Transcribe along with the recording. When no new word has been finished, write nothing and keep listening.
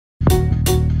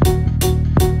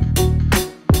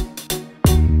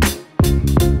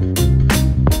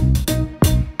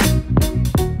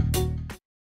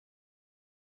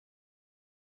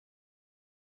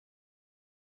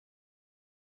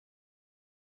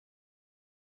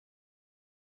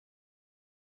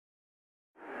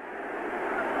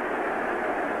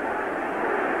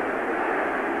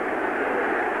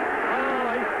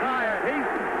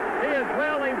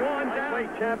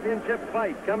championship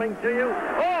fight coming to you.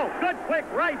 Oh, good quick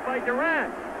right by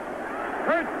Duran.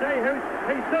 Hurts Jesus.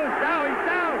 Now he's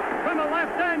down from the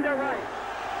left end to right.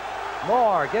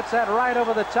 Moore gets that right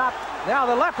over the top. Now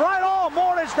the left right. Oh,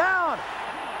 Moore is down.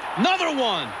 Another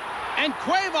one. And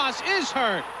Cuevas is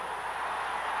hurt.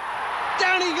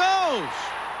 Down he goes.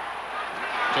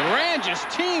 Duran just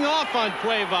teeing off on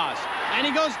Cuevas. And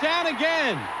he goes down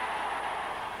again.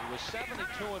 He was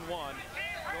 72-1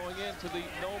 going into the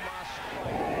no-mas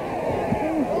fight.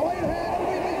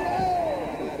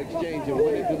 That exchange and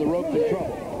went into the ropes in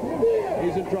trouble.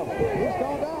 He's in trouble. He's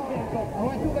gone down.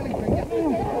 Oh, good right hand and a great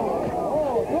combination.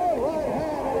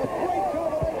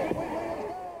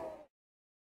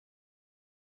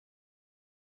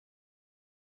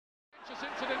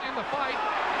 Incident in the fight.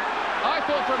 I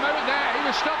thought for a moment there he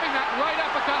was stopping that right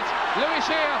uppercut. Lewis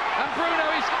here, and Bruno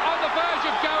is on the verge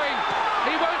of going.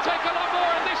 He won't take a lot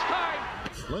more in this time.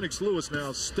 Lennox Lewis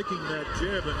now sticking that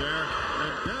jab in there,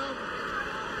 and down.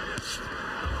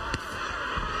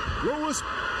 Lewis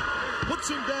puts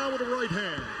him down with a right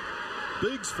hand.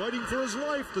 Biggs fighting for his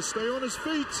life to stay on his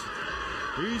feet.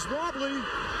 He's wobbly.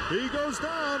 He goes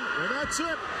down, and that's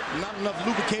it. Not enough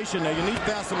lubrication there. You need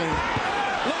Vaseline.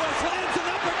 Lewis lands an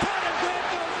uppercut, and Grant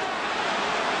goes down.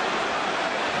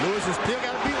 Lewis has still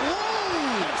got to be.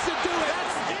 Whoa! That's to do it.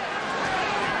 That's it.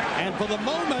 And for the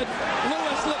moment,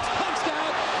 Lewis looks punched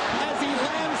out as he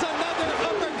lands another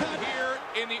uppercut. Here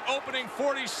in the opening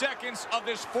 40 seconds of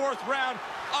this fourth round,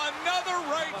 another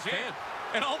right hand.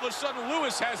 And all of a sudden,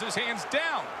 Lewis has his hands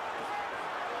down.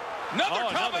 Another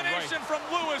combination from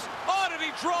Lewis. Oh, did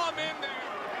he draw him in there?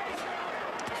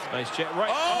 Nice jab. Right.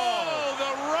 Oh,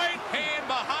 the right hand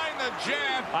behind the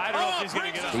jab. I don't know if he's going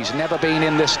to get up. He's never been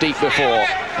in this deep before,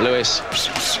 Lewis.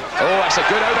 Oh, that's a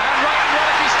good overhand right, and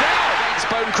Ruddock is down against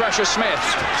Bone Crusher Smith.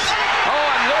 Oh,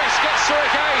 and Lewis gets through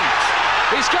again.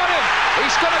 He's got him.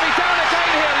 He's going to be down again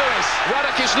here, Lewis.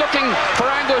 Ruddock is looking for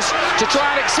angles to try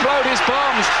and explode his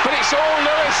bombs, but it's all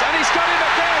Lewis, and he's got him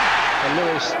again. And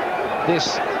Lewis,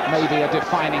 this may be a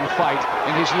defining fight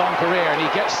in his long career, and he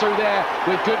gets through there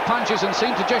with good punches and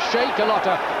seemed to just shake a lot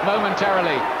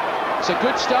momentarily. It's a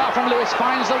good start from Lewis,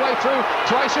 finds the way through,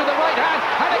 tries through the right hand,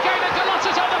 and again the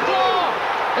Galossa's on the floor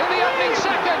in the opening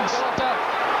seconds.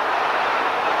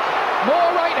 More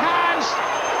right hands,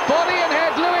 body and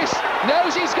head. Lewis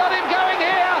knows he's got him going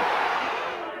here.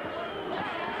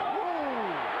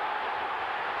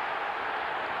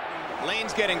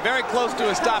 Lane's getting very close to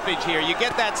a stoppage here. You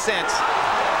get that sense.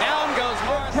 Down goes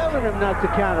Morris. Telling him not to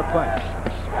counterpunch.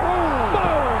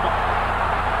 Boom!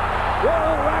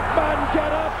 Will Rackman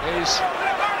get up? He's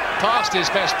past his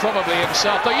best probably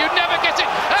himself, but you never get it.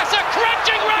 That's a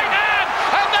crunching right hand,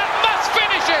 and that must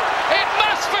finish it. It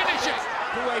must finish it.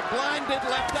 To a blinded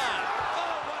left eye.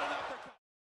 Oh, what an uppercut.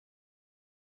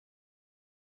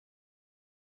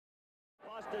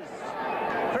 Lost his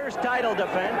first title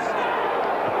defense.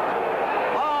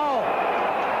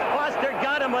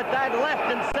 Got him with that left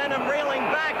and sent him reeling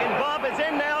back, and Bob is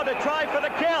in now to try for the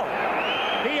kill.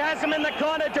 He has him in the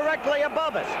corner directly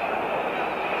above us.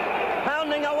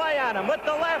 Pounding away at him with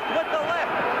the left,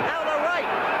 now the right.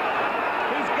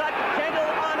 He's got Kendall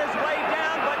on his way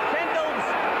down, but Kendall's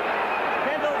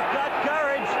got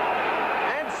courage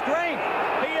and strength.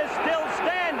 He is still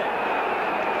standing.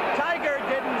 Tiger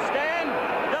didn't stand.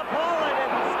 DePaula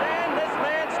didn't stand. This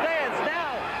man stands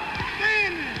now.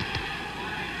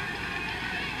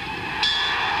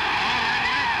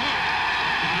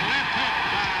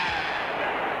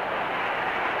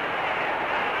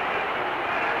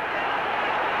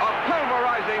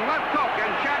 Left hook,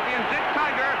 and champion Dick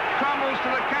Tiger crumbles to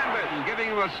the canvas, giving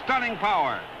him a stunning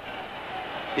power.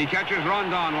 He catches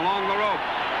Rondon along the rope,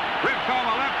 rips home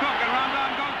a left hook, and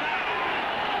Rondon goes down.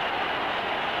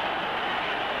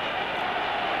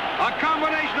 A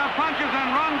combination of punches, and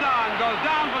Rondon goes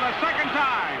down for the second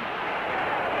time.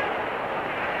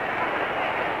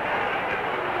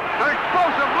 An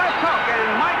explosive left hook, and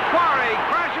Mike Quarry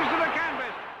crashes to the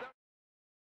canvas.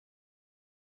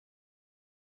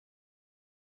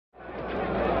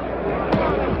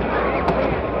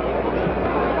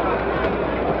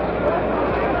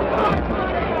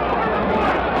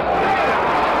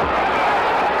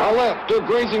 To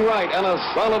grazing right and a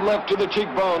solid left to the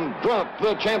cheekbone. Drop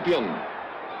the champion.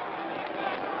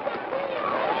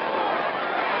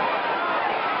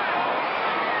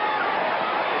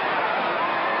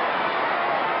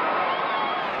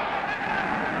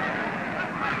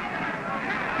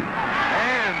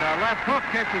 And a left hook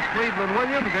catches Cleveland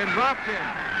Williams and drops him.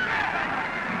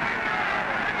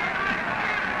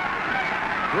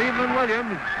 Cleveland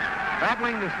Williams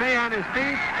battling to stay on his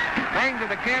feet. Bang to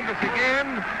the canvas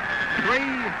again. 3,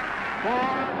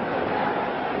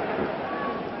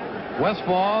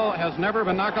 Westfall has never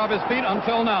been knocked off his feet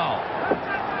until now.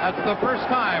 That's the first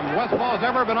time Westfall has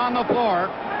ever been on the floor.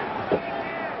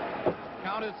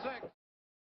 Counted 6.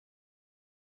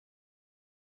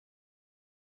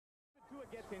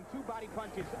 Gets in 2 body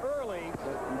punches early.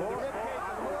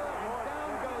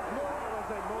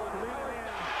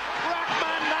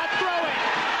 Rockman not throwing.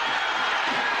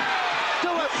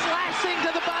 Tua slashing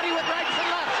to the body with right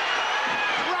and left.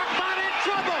 Rockman in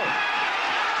trouble.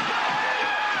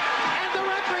 And the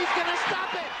referee's going to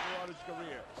stop it.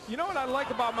 You know what I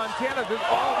like about Montana? There it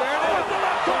is.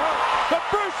 The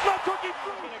first left hook. He's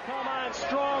going to come on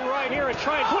strong right here and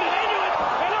try and put it into it.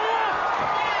 And a left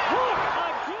hook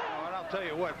again. I'll tell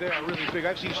you what, they are really big.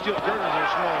 I've seen steel girders that are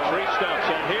small. 3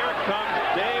 steps, and here comes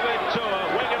David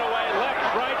Tua, winging away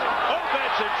left, right.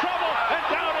 Offense in trouble, and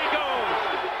down he goes.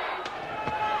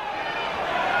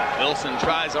 Wilson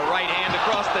tries a right hand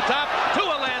across the top.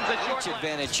 Tua lands a short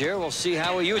advantage here. We'll see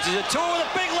how he uses it. Tua with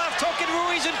a big left hook, and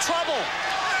Ruiz in trouble.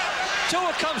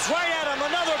 Tua comes right at him.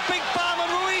 Another big bomb, and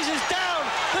Ruiz is down.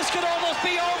 This could almost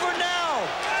be over now.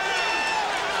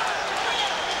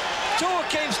 Tua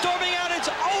came storming out. It's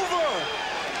over.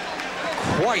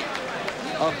 Quite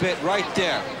a bit right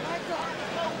there.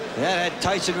 That had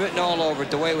Tyson written all over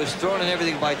it, the way it was thrown and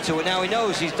everything by Tua. Now he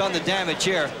knows he's done the damage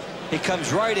here. He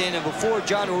comes right in, and before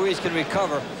John Ruiz can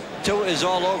recover, Tua is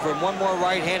all over him. One more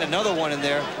right hand, another one in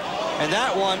there. And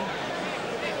that one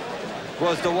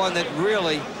was the one that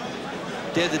really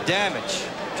did the damage.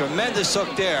 Tremendous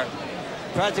hook there.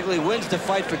 Practically wins the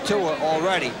fight for Tua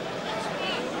already.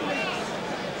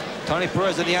 Tony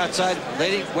Perez on the outside,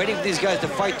 waiting for these guys to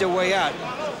fight their way out.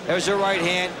 There's a right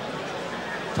hand.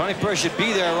 Tony Perez should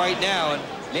be there right now, and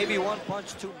maybe one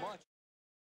punch too much.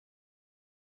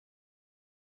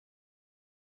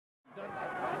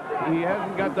 He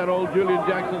hasn't got that old Julian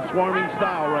Jackson swarming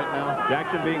style right now.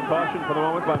 Jackson being cautioned for the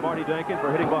moment by Marty Dankin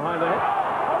for hitting behind the head.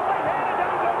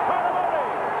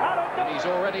 And he's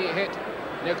already hit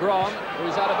Negron,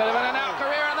 who's had a bit of an out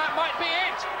career, and that might be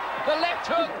it. The left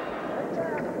hook.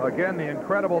 Again, the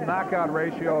incredible knockout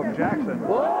ratio of Jackson.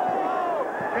 Whoa!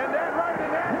 And then right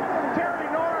in there, Terry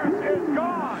Norris is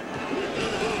gone.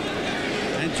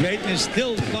 And Drayton is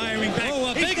still firing back.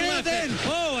 Oh, a big left hand.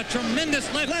 Oh, a tremendous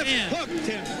left hand. Hooked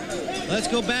him. Let's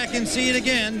go back and see it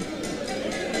again.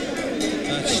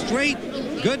 A straight,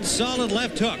 good, solid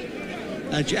left hook.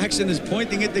 Jackson is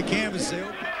pointing at the canvas.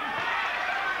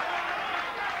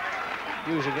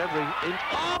 Using every inch.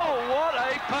 Oh, what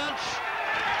a punch!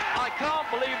 I can't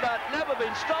believe that. Never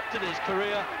been stopped in his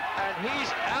career, and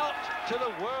he's out to the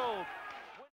world.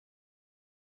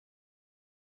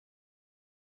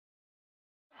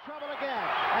 Trouble again,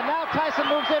 and now Tyson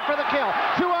moves in for the kill.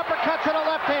 2 uppercuts and a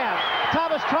left hand.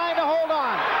 Thomas trying to hold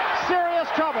on. Serious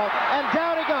trouble, and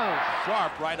down he goes.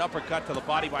 Sharp right uppercut to the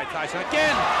body by Tyson.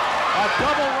 Again, a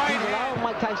double right hand. Allowing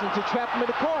Mike Tyson to trap him in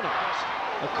the corner.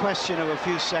 A question of a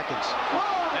few seconds.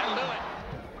 That'll do it.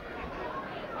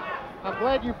 I'm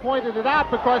glad you pointed it out,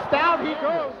 because down he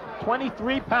goes.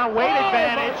 23-pound weight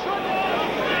advantage.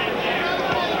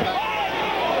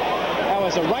 That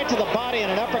was a right to the body and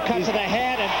an uppercut to the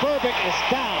head, and Burbick is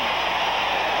down.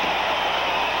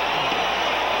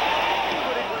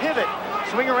 Pivot,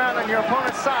 swing around on your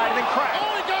opponent's side, and then crack.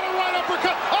 Oh, he got a right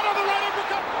uppercut. Another right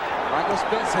uppercut. Michael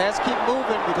Spence has to keep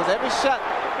moving, because every shot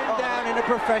has been down in a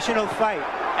professional fight.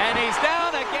 And he's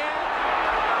down again.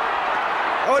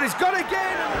 Oh, and he's got it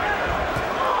again.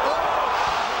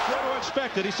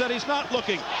 Expected. He said he's not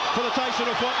looking for the Tyson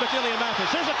who fought McGillian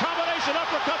Mathis. Here's a combination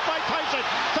uppercut by Tyson.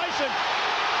 Tyson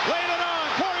laying it on,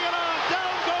 pouring it on.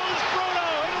 Down goes Bruno.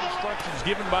 Instructions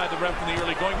given by the ref in the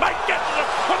early going. Mike gets it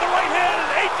with the right hand,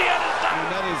 and ATN is down.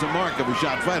 And that is a mark of a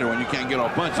shot fighter when you can't get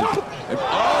all punches. A beautiful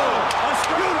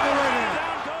right hand.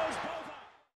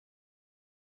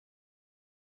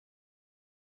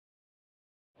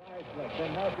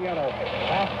 Then Marciano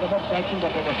passed the midsection,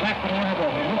 but there was back to the elbow.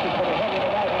 He misses for the head of the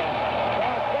right hand.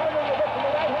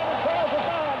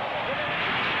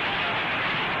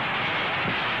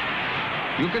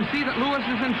 You can see that Lewis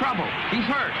is in trouble. He's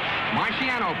hurt.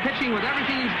 Marciano pitching with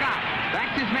everything he's got.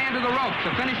 Backs his man to the ropes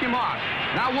to finish him off.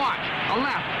 Now watch. A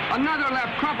left. Another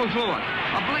left crumples Lewis.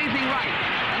 A blazing right.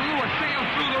 And Lewis sails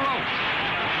through the ropes.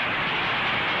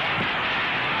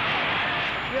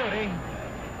 Beauty.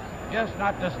 Just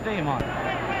not the steam on it.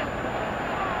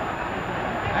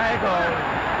 There he goes.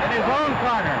 In his own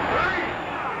corner.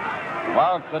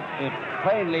 Well, it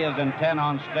plainly is intent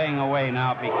on staying away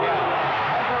now. Be careful.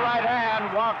 That's the right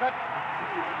hand, Walker.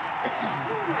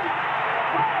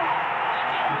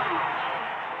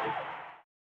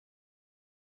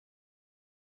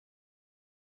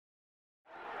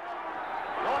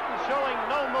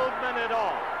 no movement at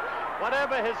all.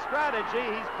 Whatever his strategy,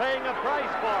 he's paying a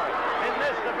price for it. In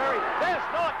this, there's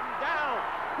Norton down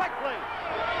quickly.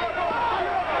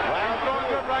 Well,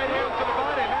 throwing good right hands to the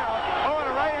body now. Oh,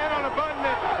 and a right hand on the button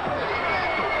that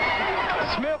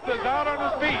Smith is out on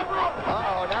his feet.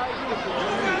 Uh-oh, now he's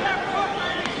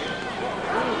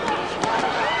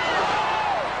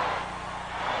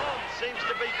seems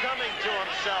to be coming to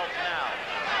himself now.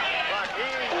 But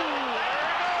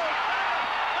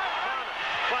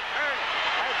but Earnie,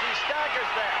 as he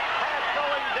staggers there, head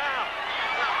going down.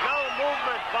 No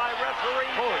movement by referee.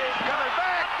 He's coming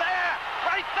back there,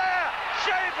 right there.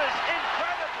 Chavez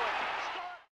incredibly.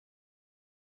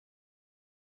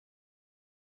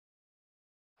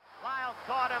 Lyle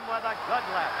caught him with a good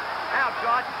left. Now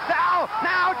George,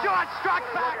 now George struck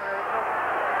back.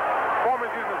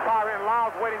 Foreman's using his power and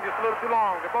Lyle's waiting just a little too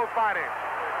long. They're both fighting.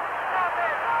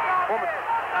 Foreman.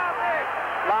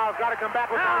 Lyle's got to come back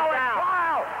with now one down.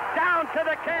 Lyle down to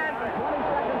the canvas. 20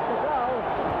 seconds to go.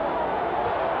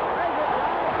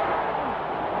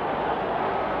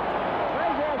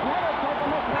 Frazier has never taken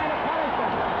this kind of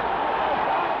punishment.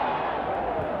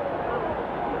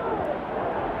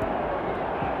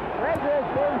 Frazier is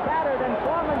being battered in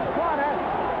Foreman's corner.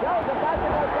 Joe's about to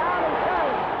go down and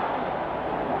goes.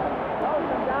 Goes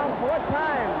him down 4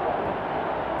 times.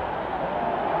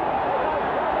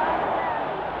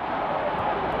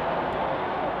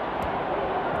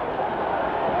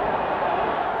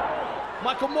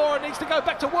 Michael Moore needs to go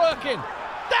back to working.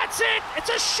 That's it! It's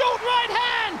a short right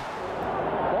hand!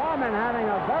 Foreman having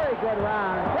a very good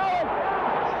round.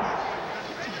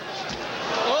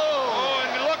 Oh,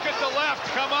 and look at the left.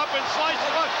 Come up and slice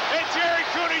the left. And Jerry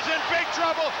Cooney's in big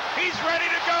trouble. He's ready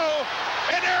to go.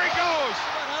 And there he goes.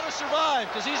 How to survive,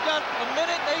 because he's got 1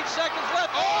 minute and 8 seconds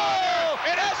left. Oh,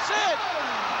 and that's it!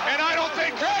 And I don't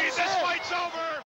think this fight's over.